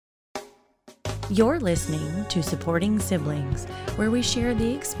You're listening to Supporting Siblings, where we share the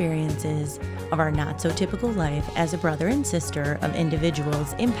experiences of our not-so-typical life as a brother and sister of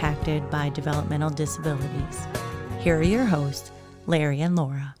individuals impacted by developmental disabilities. Here are your hosts, Larry and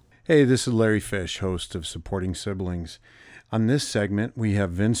Laura. Hey, this is Larry Fish, host of Supporting Siblings. On this segment, we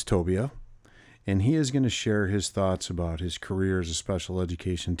have Vince Tobia, and he is going to share his thoughts about his career as a special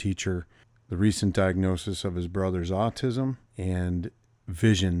education teacher, the recent diagnosis of his brother's autism, and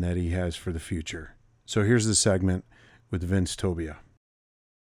vision that he has for the future. So here's the segment with Vince Tobia.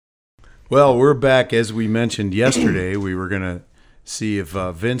 Well, we're back. As we mentioned yesterday, we were going to see if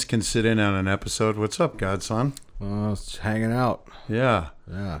Vince can sit in on an episode. What's up, godson? It's hanging out. Yeah.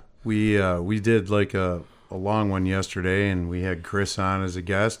 We did like a long one yesterday, and we had Chris on as a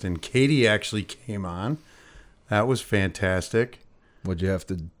guest, and Katie actually came on. That was fantastic. Would you have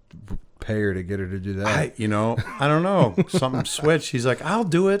to pay her to get her to do that? I don't know. Something switched. She's like, I'll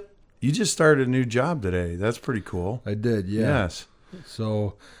do it. You just started a new job today. That's pretty cool. I did, yeah. Yes.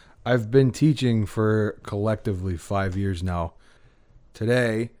 So I've been teaching for collectively 5 years now.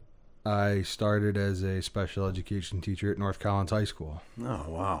 Today, I started as a special education teacher at North Collins High School. Oh,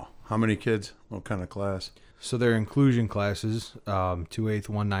 wow. How many kids? What kind of class? So they're inclusion classes, 2 8th,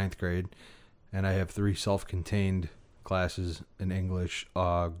 1 9th grade, and I have 3 self-contained classes in English,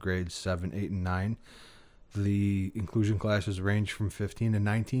 grades 7, 8, and 9. The inclusion classes range from 15 to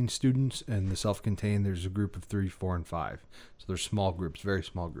 19 students, and the self-contained, there's a group of 3, 4, and 5. So they're small groups, very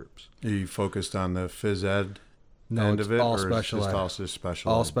small groups. Are you focused on the phys ed end of it? All or special it's just ed. also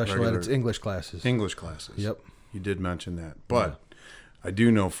special All ed, special regular ed. It's English classes. English classes. Yep. You did mention that. But I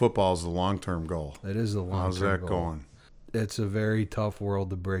do know football is the long-term goal. It is the long-term How's that goal. going? It's a very tough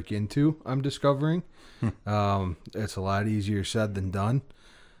world to break into, I'm discovering. It's a lot easier said than done.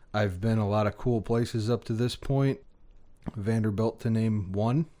 I've been a lot of cool places up to this point. Vanderbilt to name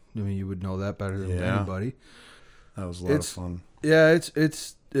one. I mean, you would know that better than anybody. That was a lot of fun. Yeah,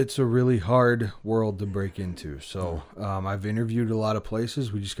 it's a really hard world to break into. So I've interviewed a lot of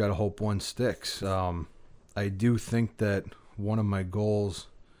places. We just got to hope one sticks. I do think that one of my goals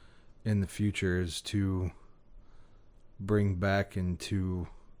in the future is to bring back and to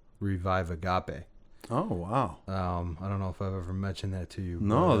revive Agape. Oh, wow. I don't know if I've ever mentioned that to you.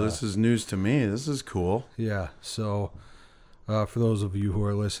 No, but, this is news to me. This is cool. Yeah. So for those of you who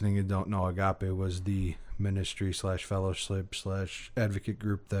are listening and don't know, Agape was the ministry / fellowship / advocate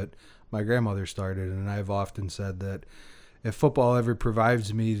group that my grandmother started. And I've often said that if football ever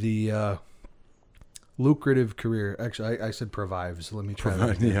provides me the lucrative career, actually, I said provides. Let me try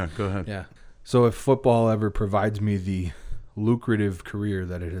that again. Yeah, go ahead. Yeah. So if football ever provides me the lucrative career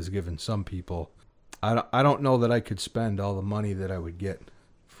that it has given some people, I don't know that I could spend all the money that I would get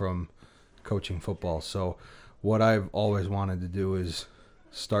from coaching football. So what I've always wanted to do is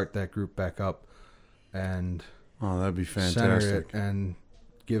start that group back up and that'd be fantastic. center it and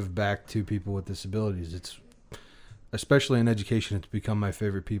give back to people with disabilities. It's especially in education, it's become my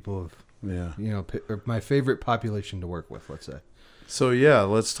favorite my favorite population to work with, let's say. So yeah,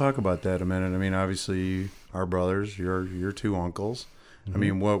 let's talk about that a minute. I mean, obviously, our brothers, your 2 uncles. I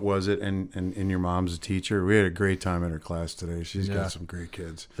mean, what was it? And your mom's a teacher. We had a great time in her class today. She's got some great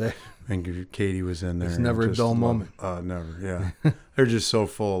kids. And Katie was in there. It's never a dull moment. Never, yeah. They're just so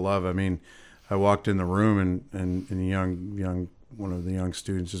full of love. I mean, I walked in the room and a young one of the young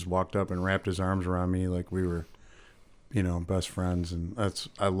students just walked up and wrapped his arms around me like we were, best friends. And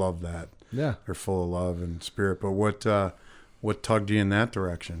I love that. Yeah. They're full of love and spirit. But what tugged you in that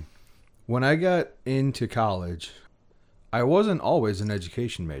direction? When I got into college, I wasn't always an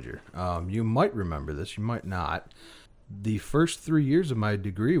education major. You might remember this, you might not. The first 3 years of my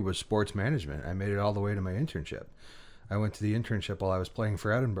degree was sports management. I made it all the way to my internship. I went to the internship while I was playing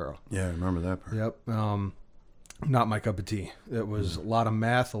for Edinburgh. Yeah, I remember that part. Yep. Not my cup of tea. It was a lot of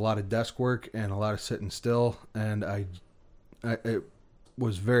math, a lot of desk work, and a lot of sitting still. And it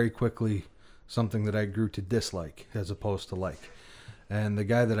was very quickly something that I grew to dislike as opposed to like. And the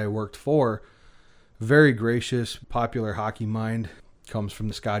guy that I worked for, very gracious, popular hockey mind, comes from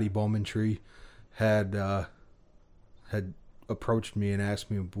the Scotty Bowman tree, had approached me and asked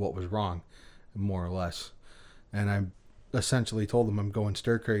me what was wrong, more or less. And I essentially told him I'm going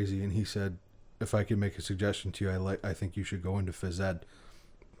stir crazy, and he said, if I could make a suggestion to you, I think you should go into phys ed.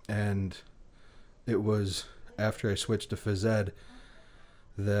 And it was after I switched to phys ed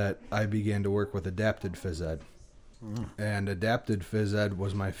that I began to work with adapted phys ed. And adapted phys ed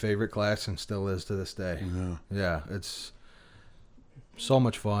was my favorite class and still is to this day. Yeah, it's so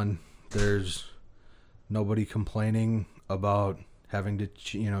much fun. There's nobody complaining about having to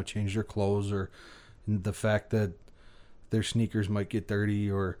change their clothes or the fact that their sneakers might get dirty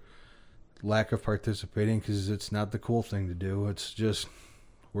or lack of participating because it's not the cool thing to do. It's just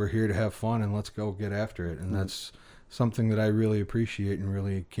we're here to have fun and let's go get after it. And that's something that I really appreciate and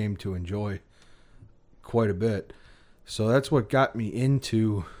really came to enjoy quite a bit. So that's what got me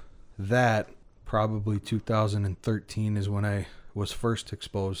into that. Probably 2013 is when I was first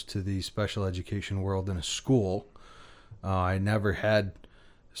exposed to the special education world in a school. I never had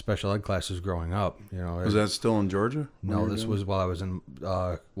special ed classes growing up. Was that still in Georgia? No, this was while I was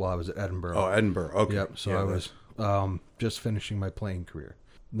at Edinburgh. Oh, Edinburgh. Okay. Yep. So I was just finishing my playing career.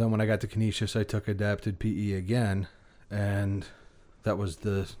 Then when I got to Canisius, I took adapted PE again, and that was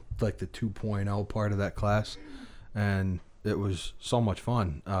the 2.0 part of that class, and it was so much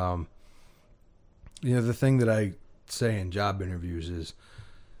fun. The thing that I say in job interviews is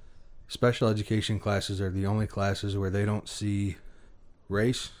special education classes are the only classes where they don't see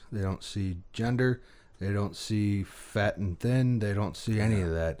race, they don't see gender, they don't see fat and thin, they don't see any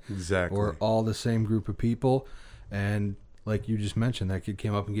of that. Exactly. We're all the same group of people, and like you just mentioned, that kid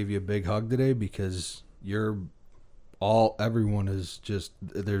came up and gave you a big hug today because everyone is just,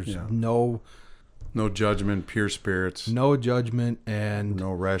 there's no judgment, pure spirits. No judgment and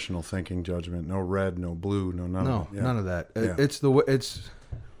no rational thinking judgment. No red, no blue, none of that. Yeah. It's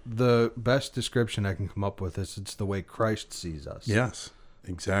the best description I can come up with. It's the way Christ sees us. Yes,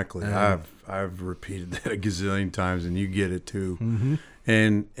 exactly. I've repeated that a gazillion times, and you get it too. Mm-hmm.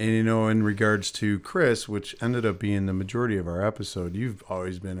 And in regards to Chris, which ended up being the majority of our episode, you've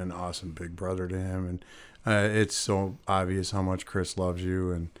always been an awesome big brother to him, and it's so obvious how much Chris loves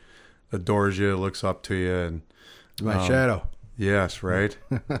you and adores you, looks up to you, and my shadow. Yes, right.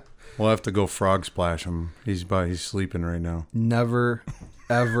 We'll have to go frog splash him. He's sleeping right now. Never,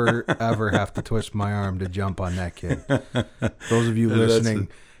 ever, ever have to twist my arm to jump on that kid. Those of you listening,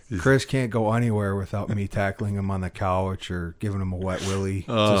 Chris can't go anywhere without me tackling him on the couch or giving him a wet willy.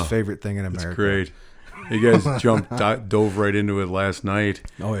 It's his favorite thing in America. It's great. You guys dove right into it last night.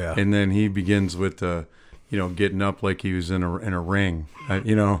 Oh yeah. And then he begins with the, getting up like he was in a ring,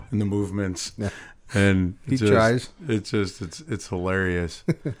 in the movements. Yeah. And he tries. It's hilarious.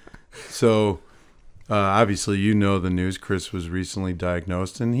 So, obviously, the news. Chris was recently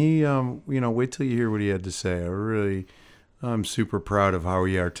diagnosed, and he, wait till you hear what he had to say. I'm super proud of how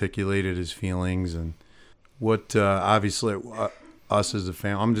he articulated his feelings and what, obviously, us as a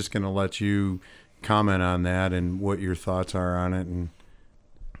family. I'm just going to let you comment on that and what your thoughts are on it. And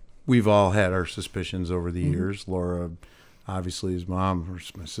we've all had our suspicions over the years. Laura, obviously, his mom,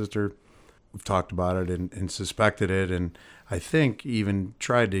 my sister. We've talked about it and suspected it, and I think even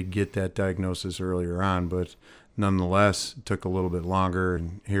tried to get that diagnosis earlier on, but nonetheless, it took a little bit longer,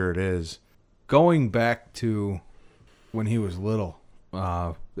 and here it is. Going back to when he was little,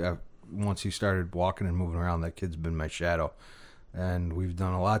 once he started walking and moving around, that kid's been my shadow, and we've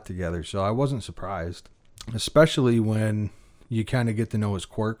done a lot together, so I wasn't surprised, especially when you kind of get to know his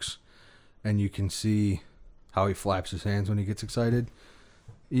quirks, and you can see how he flaps his hands when he gets excited.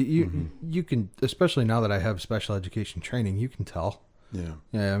 You can, especially now that I have special education training, you can tell. Yeah.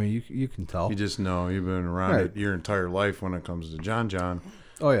 Yeah, I mean, you can tell. You just know. You've been around it your entire life when it comes to John.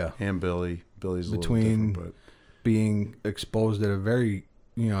 Oh, yeah. And Billy. Billy's a between little different, but being exposed at a very,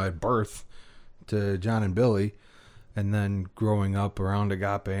 at birth to John and Billy, and then growing up around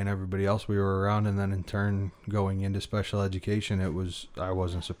Agape and everybody else we were around, and then in turn going into special education, I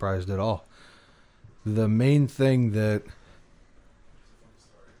wasn't surprised at all. The main thing that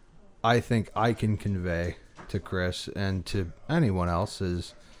I think I can convey to Chris and to anyone else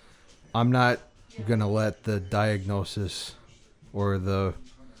is I'm not going to let the diagnosis or the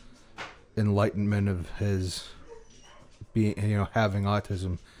enlightenment of his being, having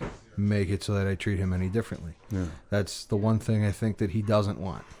autism make it so that I treat him any differently. Yeah. That's the one thing I think that he doesn't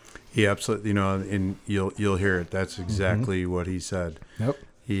want. He absolutely, and you'll hear it. That's exactly what he said. Yep.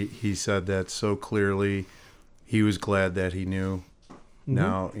 He said that so clearly. He was glad that he knew.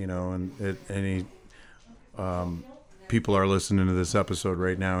 Now, and he, people are listening to this episode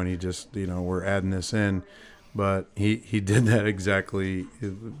right now, and he just, we're adding this in, but he did that exactly,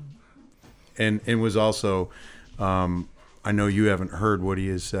 and was also, I know you haven't heard what he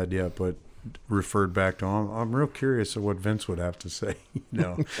has said yet, but referred back to him. I'm real curious of what Vince would have to say.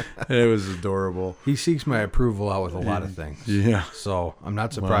 It was adorable. He seeks my approval out with a lot of things. Yeah. So I'm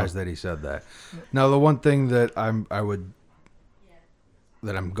not surprised that he said that. Now, the one thing that I'm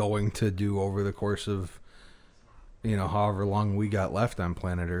going to do over the course of, however long we got left on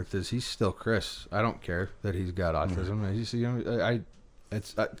planet Earth is he's still Chris. I don't care that he's got autism.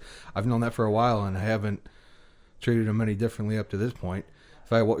 I've known that for a while, and I haven't treated him any differently up to this point.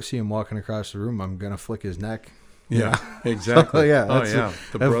 If I see him walking across the room, I'm going to flick his neck Yeah, exactly. Yeah.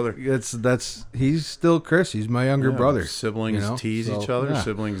 The brother. He's still Chris. He's my younger brother. Siblings tease each other. Yeah.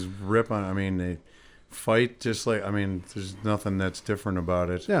 Siblings rip on. I mean, they fight just like. I mean, there's nothing that's different about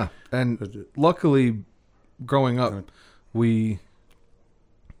it. Yeah, and luckily, growing up, be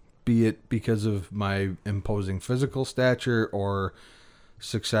it because of my imposing physical stature or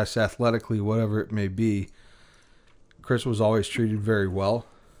success athletically, whatever it may be, Chris was always treated very well,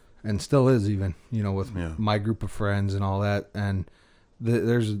 and still is, even, with my group of friends and all that. And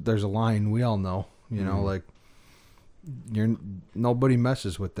there's a line we all know, like, nobody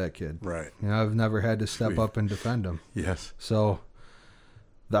messes with that kid. Right. I've never had to step up and defend him. Yes. So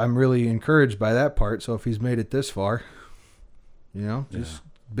I'm really encouraged by that part. So if he's made it this far, just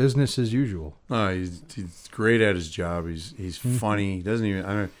business as usual. Oh, he's great at his job. He's funny. He doesn't even.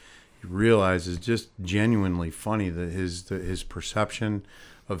 I don't. He realizes just genuinely funny that his perception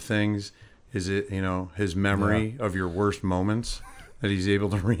of things is his memory of your worst moments that he's able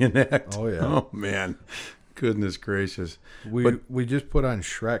to reenact. Oh yeah. Oh man, goodness gracious. We just put on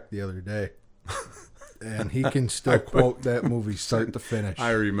Shrek the other day. And he can still quote that movie start to finish. I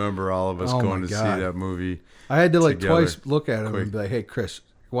remember all of us going to see that movie. I had to twice look at him and be like, "Hey, Chris,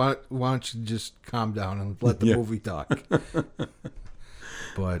 why don't you just calm down and let the movie talk?"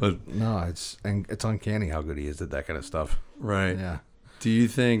 But no, it's uncanny how good he is at that kind of stuff. Right. Yeah. Do you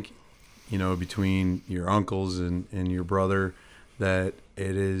think, between your uncles and your brother, that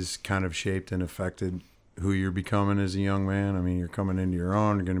it is kind of shaped and affected who you're becoming as a young man? I mean, you're coming into your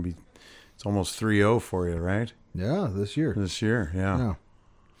own. You're going to be. It's almost 3-0 for you, right? Yeah, this year. Yeah.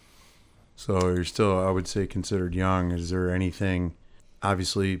 So you're still, I would say, considered young. Is there anything?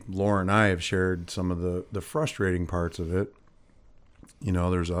 Obviously, Laura and I have shared some of the frustrating parts of it.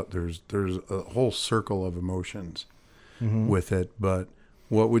 There's a whole circle of emotions with it. But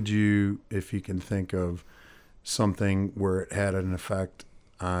what would you, if you can think of something where it had an effect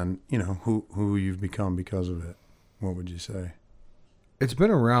on, who you've become because of it? What would you say? It's been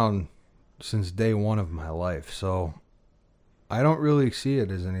around since day one of my life, so I don't really see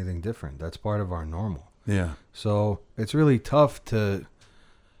it as anything different. That's part of our normal. Yeah. So it's really tough to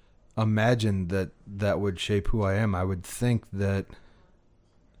imagine that would shape who I am. I would think that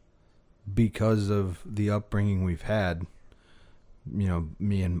because of the upbringing we've had,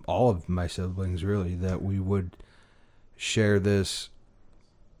 me and all of my siblings really, that we would share this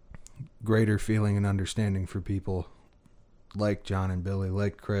greater feeling and understanding for people like John and Billy,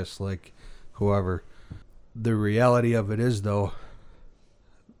 like Chris, like whoever. The reality of it is, though,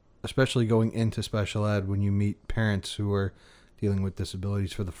 especially going into special ed, when you meet parents who are dealing with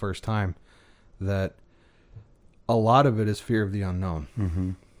disabilities for the first time, that a lot of it is fear of the unknown.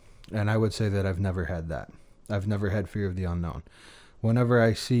 Mm-hmm. And I would say that I've never had that. I've never had fear of the unknown. Whenever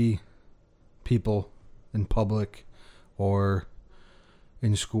I see people in public or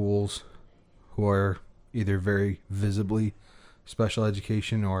in schools who are either very visibly special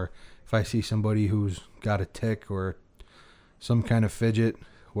education, or if I see somebody who's got a tic or some kind of fidget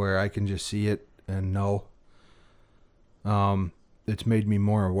where I can just see it and know, it's made me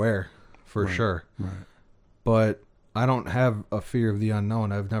more aware for sure. Right. But I don't have a fear of the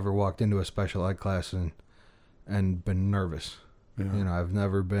unknown. I've never walked into a special ed class and been nervous. Yeah. I've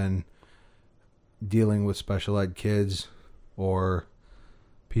never been dealing with special ed kids or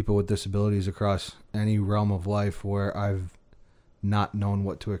people with disabilities across any realm of life where I've not known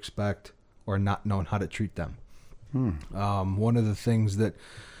what to expect or not known how to treat them. One of the things that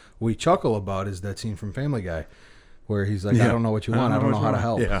we chuckle about is that scene from Family Guy where he's like, I don't know what you want. I don't know how to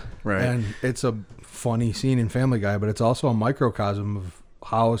help. Yeah, right. And it's a funny scene in Family Guy, but it's also a microcosm of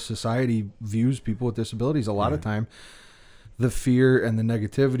how society views people with disabilities. A lot of time, the fear and the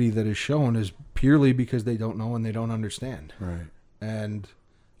negativity that is shown is purely because they don't know and they don't understand. Right. And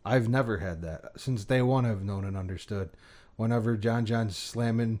I've never had that. Since day one, I've known and understood. Whenever John's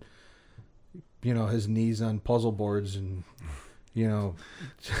slamming, his knees on puzzle boards and, whatever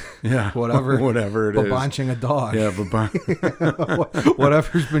it is. Babanching a dog. Yeah,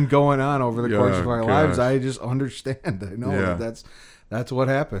 whatever's been going on over the course of our lives, I just understand. I know that's what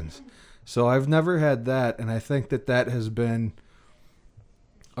happens. So I've never had that, and I think that has been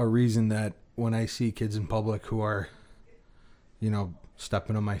a reason that when I see kids in public who are,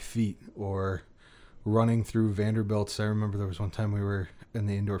 stepping on my feet or running through Vanderbilt's. I remember there was one time we were in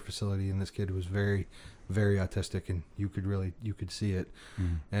the indoor facility and this kid was very, very autistic, and you could see it.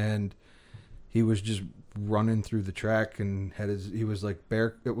 And he was just running through the track and he was like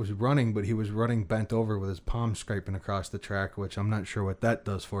it was running, but he was running bent over with his palm scraping across the track, which I'm not sure what that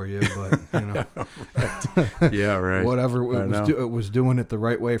does for you, but right. Yeah, right. Whatever it was doing it the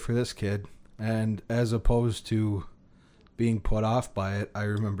right way for this kid. And as opposed to being put off by it, I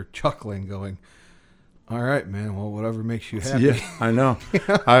remember chuckling, going, all right, man, well, whatever makes you happy. Yeah, I know.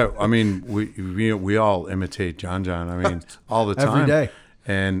 I mean, we all imitate John. I mean, all the time. Every day.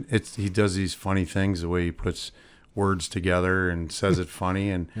 And he does these funny things, the way he puts words together and says it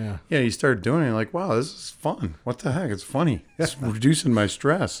funny. And yeah, you start doing it, like, wow, this is fun. What the heck? It's funny. It's reducing my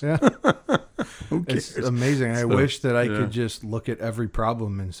stress. Yeah. Who cares? It's amazing. I wish that I could just look at every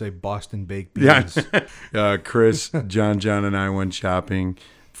problem and say Boston baked beans. Yeah. Chris, John, and I went shopping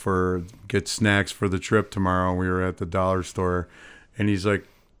get snacks for the trip tomorrow. We were at the dollar store, and he's like,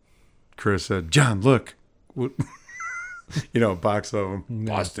 Chris said, John, look, a box of them,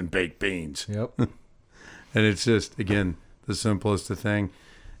 Boston baked beans. Yep. And it's just, again, the simplest of thing,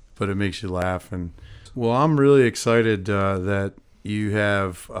 but it makes you laugh. And well, I'm really excited that you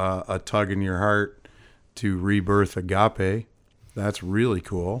have a tug in your heart to rebirth Agape. That's really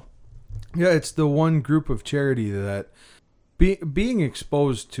cool. Yeah, it's the one group of charity that being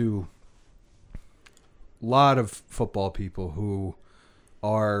exposed to a lot of football people who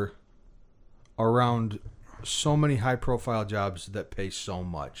are around so many high-profile jobs that pay so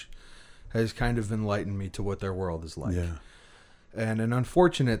much has kind of enlightened me to what their world is like. Yeah. And an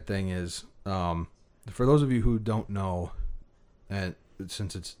unfortunate thing is, for those of you who don't know, and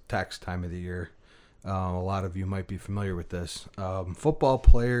since it's tax time of the year, a lot of you might be familiar with this. Football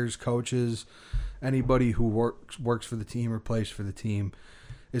players, coaches, anybody who works for the team or plays for the team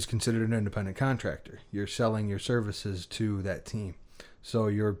is considered an independent contractor. You're selling your services to that team. So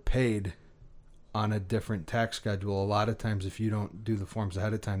you're paid on a different tax schedule. A lot of times, if you don't do the forms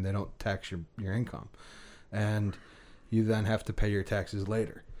ahead of time, they don't tax your income. And you then have to pay your taxes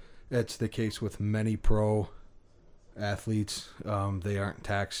later. It's the case with many pro athletes. They aren't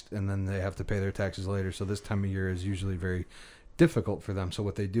taxed, and then they have to pay their taxes later. So this time of year is usually very difficult for them. So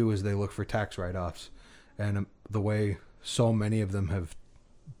what they do is they look for tax write-offs. And the way so many of them have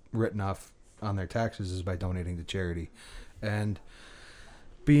written off on their taxes is by donating to charity. And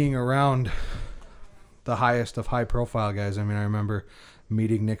being around the highest of high-profile guys, I mean, I remember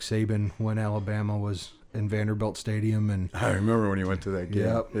meeting Nick Saban when Alabama was in Vanderbilt Stadium, and I remember when he went to that game.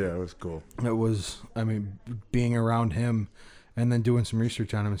 Yep. Yeah, it was cool. It was, I mean, being around him and then doing some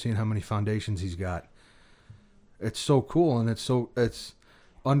research on him and seeing how many foundations he's got. It's so cool, and it's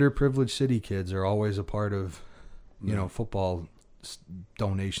underprivileged city kids are always a part of, football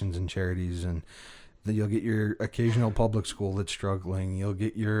donations and charities, and then you'll get your occasional public school that's struggling. You'll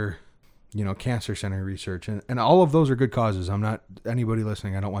get your, cancer center research, and all of those are good causes. I'm not, anybody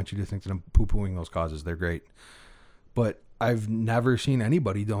listening, I don't want you to think that I'm poo-pooing those causes. They're great. But I've never seen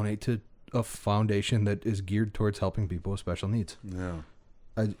anybody donate to a foundation that is geared towards helping people with special needs. Yeah.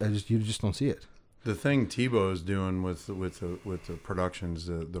 You just don't see it. The thing Tebow is doing with the productions,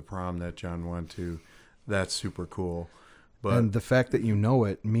 the prom that John went to, that's super cool. But and the fact that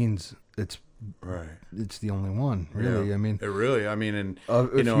it means it's right. It's the only one, really. Yeah. I mean, and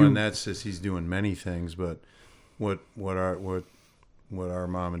and that's just, he's doing many things. But what our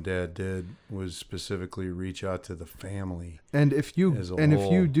mom and dad did was specifically reach out to the family. And if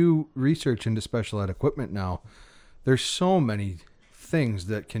you do research into special ed equipment now, there's so many things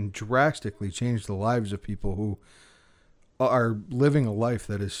that can drastically change the lives of people who are living a life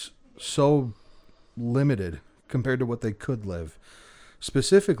that is so limited compared to what they could live.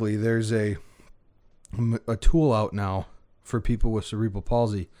 Specifically, there's a tool out now for people with cerebral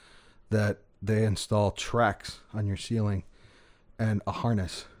palsy that they install tracks on your ceiling and a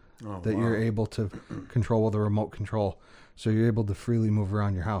harness you're able to control with a remote control. So you're able to freely move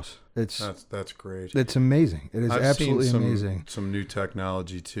around your house. That's great. It's amazing. It is absolutely amazing. Some new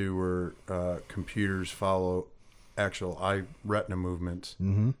technology too, where computers follow actual eye retina movements,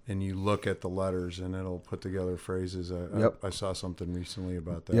 and you look at the letters, and it'll put together phrases. I saw something recently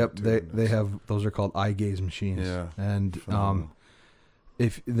about that. Yep, too, they have, those are called eye gaze machines. Yeah, and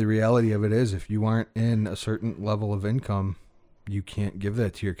if the reality of it is, if you aren't in a certain level of income, you can't give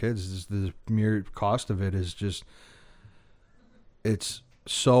that to your kids. The mere cost of it is just, it's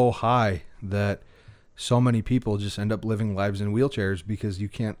so high that so many people just end up living lives in wheelchairs because you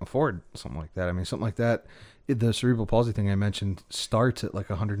can't afford something like that. I mean, something like that, the cerebral palsy thing I mentioned starts at like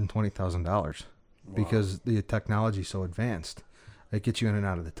 $120,000 because the technology is so advanced. It gets you in and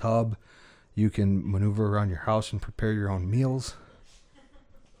out of the tub. You can maneuver around your house and prepare your own meals.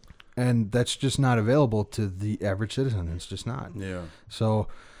 And that's just not available to the average citizen. It's just not. Yeah. So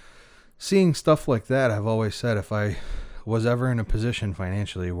seeing stuff like that, I've always said, if I was ever in a position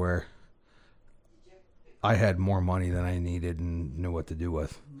financially where I had more money than I needed and knew what to do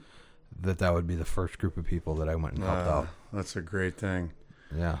with, that would be the first group of people that I went and helped out. That's a great thing.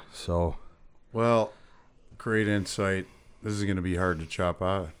 Yeah. So Well, great insight. This is going to be hard to chop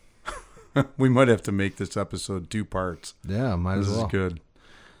out. We might have to make this episode 2 parts. Yeah, might as well. This is good.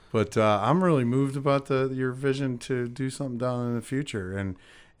 But I'm really moved about your vision to do something down in the future.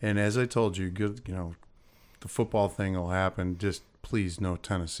 And as I told you, the football thing will happen. Just please, no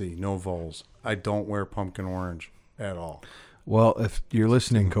Tennessee, no Vols. I don't wear pumpkin orange at all. Well, if you're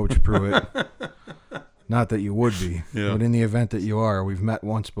listening, Coach Pruitt, not that you would be, but in the event that you are, we've met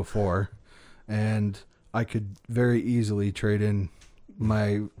once before, and I could very easily trade in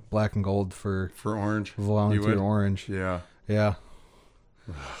my black and gold for orange, volunteer orange. Yeah. I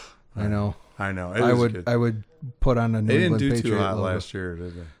know. I would put on a New They England didn't do Patriot too hot logo. last year,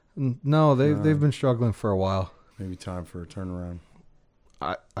 did they? No, they've been struggling for a while. Maybe time for a turnaround.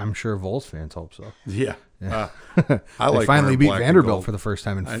 I'm sure Vols fans hope so. Yeah. I like finally wearing beat black and Vanderbilt gold. for the first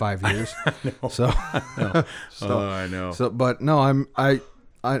time in 5 years. I know. So, but no, I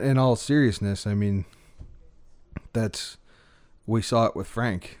in all seriousness, I mean, we saw it with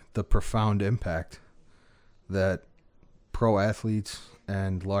Frank, the profound impact that pro athletes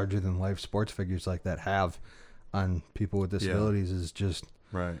and larger than life sports figures like that have on people with disabilities is just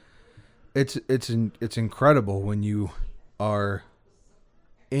right. It's incredible when you are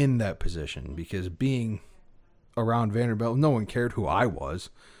in that position, because being around Vanderbilt, no one cared who I was,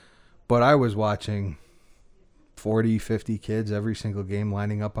 but I was watching 40, 50 kids every single game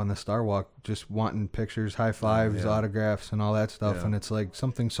lining up on the Star Walk, just wanting pictures, high fives, autographs, and all that stuff. Yeah. And it's like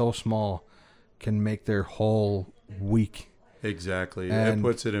something so small can make their whole week. Exactly. And it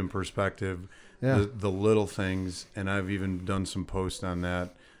puts it in perspective. Yeah. The little things, and I've even done some posts on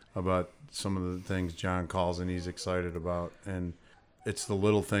that about some of the things John calls and he's excited about. And it's the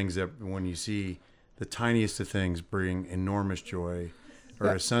little things that when you see the tiniest of things bring enormous joy or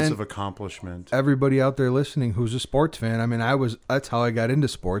a sense of accomplishment. Everybody out there listening who's a sports fan, I mean, that's how I got into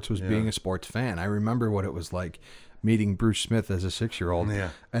sports, was being a sports fan. I remember what it was like meeting Bruce Smith as a 6-year-old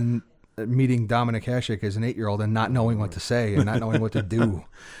and meeting Dominic Hasek as an 8-year-old and not knowing what to say and not knowing what to do.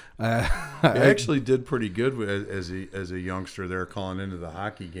 He actually did pretty good as a youngster there, calling into the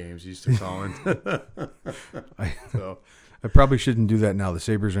hockey games. He used to call in. So I probably shouldn't do that now. The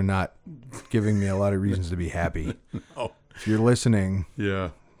Sabres are not giving me a lot of reasons to be happy. No. If you're listening,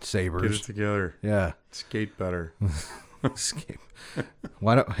 Get Sabres, it together. Yeah. Skate better. Let's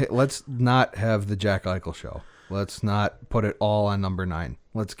not have the Jack Eichel show. Let's not put it all on number 9.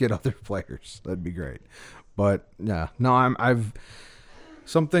 Let's get other players. That'd be great. But yeah, no, I've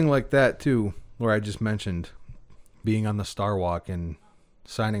something like that too, where I just mentioned being on the Star Walk and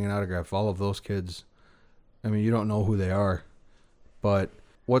signing an autograph. All of those kids, I mean, you don't know who they are, but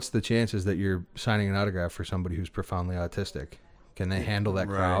what's the chances that you're signing an autograph for somebody who's profoundly autistic? Can they handle that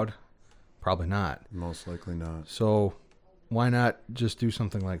crowd? Probably not. Most likely not. So why not just do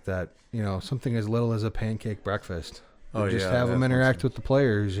something like that? You know, something as little as a pancake breakfast. Oh, just yeah, have them interact with the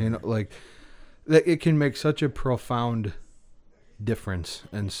players. You know, like it can make such a profound difference,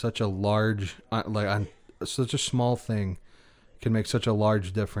 and such a large, on such a small thing, can make such a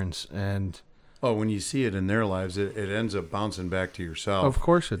large difference. And when you see it in their lives, it ends up bouncing back to yourself. Of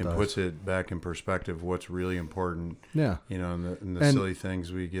course it does. And puts it back in perspective what's really important. Yeah. You know, and the silly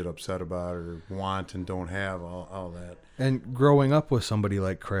things we get upset about or want and don't have, all that. And growing up with somebody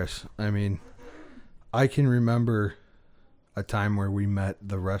like Chris, I mean, I can remember a time where we met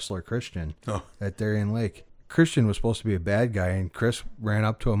the wrestler Christian at Darien Lake. Christian was supposed to be a bad guy, and Chris ran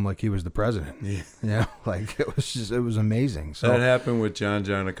up to him like he was the president. Yeah. You know, like it was amazing. So that happened with John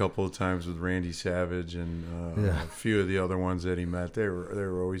a couple of times with Randy Savage and a few of the other ones that he met. They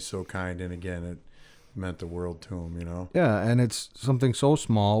were always so kind, and again, it meant the world to him, you know? Yeah, and it's something so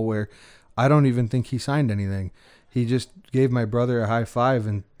small where I don't even think he signed anything. He just gave my brother a high five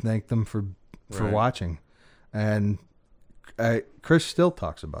and thanked them for watching. And Chris still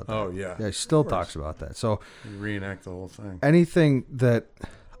talks about that. Oh, yeah. Yeah, he still talks about that. So you reenact the whole thing. Anything that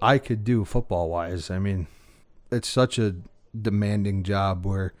I could do football-wise, I mean, it's such a demanding job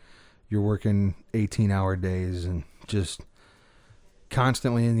where you're working 18-hour days and just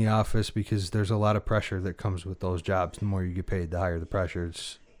constantly in the office, because there's a lot of pressure that comes with those jobs. The more you get paid, the higher the pressure.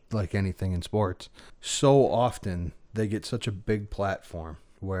 It's like anything in sports. So often they get such a big platform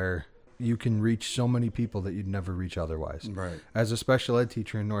where you can reach so many people that you'd never reach otherwise. Right. As a special ed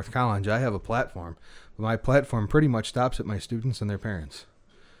teacher in North College, I have a platform. My platform pretty much stops at my students and their parents.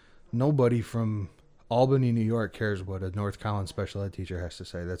 Nobody from Albany, New York cares what a North College special ed teacher has to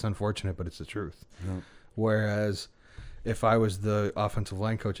say. That's unfortunate, but it's the truth. Yep. Whereas if I was the offensive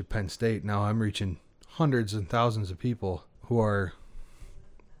line coach at Penn State, now I'm reaching hundreds and thousands of people who are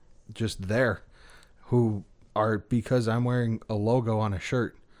just there, who are, because I'm wearing a logo on a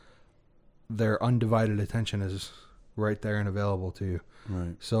shirt, their undivided attention is right there and available to you.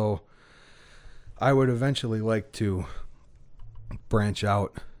 Right. So I would eventually like to branch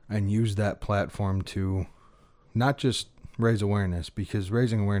out and use that platform to not just raise awareness, because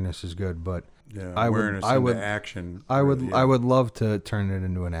raising awareness is good, but Yeah, I awareness would into action. I would really, I would love to turn it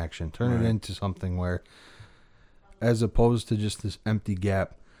into an action, turn Right. it into something where, as opposed to just this empty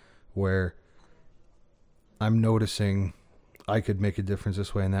gap where I'm noticing I could make a difference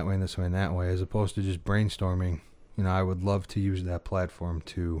this way and that way and this way and that way, as opposed to just brainstorming, I would love to use that platform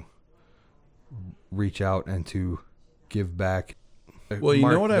to reach out and to give back. Well, you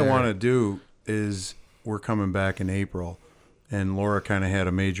know what I want to do is we're coming back in April, and Laura kind of had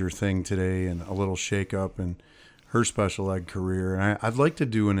a major thing today and a little shakeup in her special ed career. And I'd like to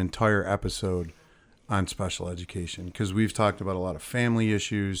do an entire episode on special education, because we've talked about a lot of family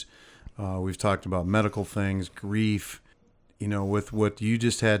issues. We've talked about medical things, grief, with what you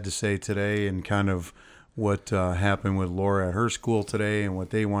just had to say today and kind of what happened with Laura at her school today and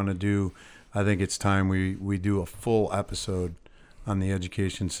what they want to do. I think it's time we do a full episode on the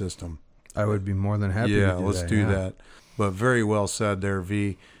education system. I would be more than happy to do that. Yeah, let's do that. But very well said there,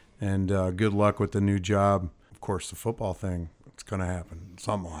 V. And good luck with the new job. Of course, the football thing, it's going to happen.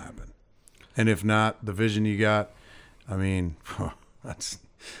 Something will happen. And if not, the vision you got, I mean,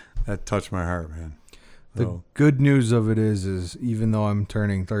 that touched my heart, man. The good news of it is even though I'm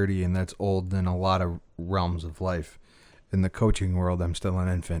turning 30, and that's old in a lot of realms of life, in the coaching world, I'm still an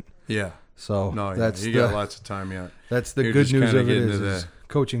infant. Yeah. So No, that's you got lots of time yet. That's the You're good just news kinda of it getting is to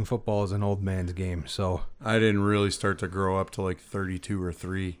coaching football is an old man's game. So I didn't really start to grow up till like 32 or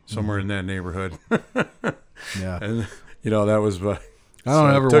 3, somewhere in that neighborhood. yeah, And that was. I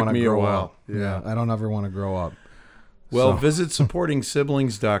don't ever want to grow up. Yeah, I don't ever want to grow up. Well, So- visit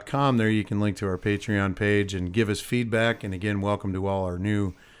supportingsiblings.com. There you can link to our Patreon page and give us feedback. And again, welcome to all our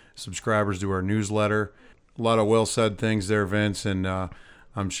new subscribers to our newsletter. A lot of well-said things there, Vince. And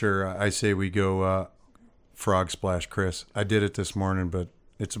I'm sure I say we go frog splash Chris. I did it this morning, but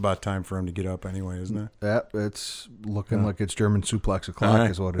it's about time for him to get up anyway, isn't it? Yeah, it's looking like it's German suplex o'clock right.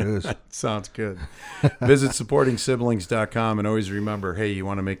 is what it is. Sounds good. Visit supportingsiblings.com. And always remember, hey, you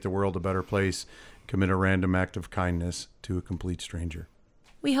want to make the world a better place, commit a random act of kindness to a complete stranger.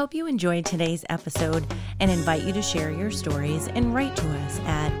 We hope you enjoyed today's episode and invite you to share your stories and write to us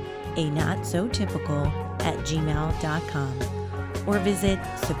at anotsotypical@gmail.com or visit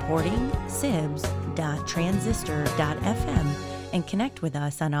supportingsibs.transistor.fm and connect with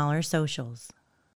us on all our socials.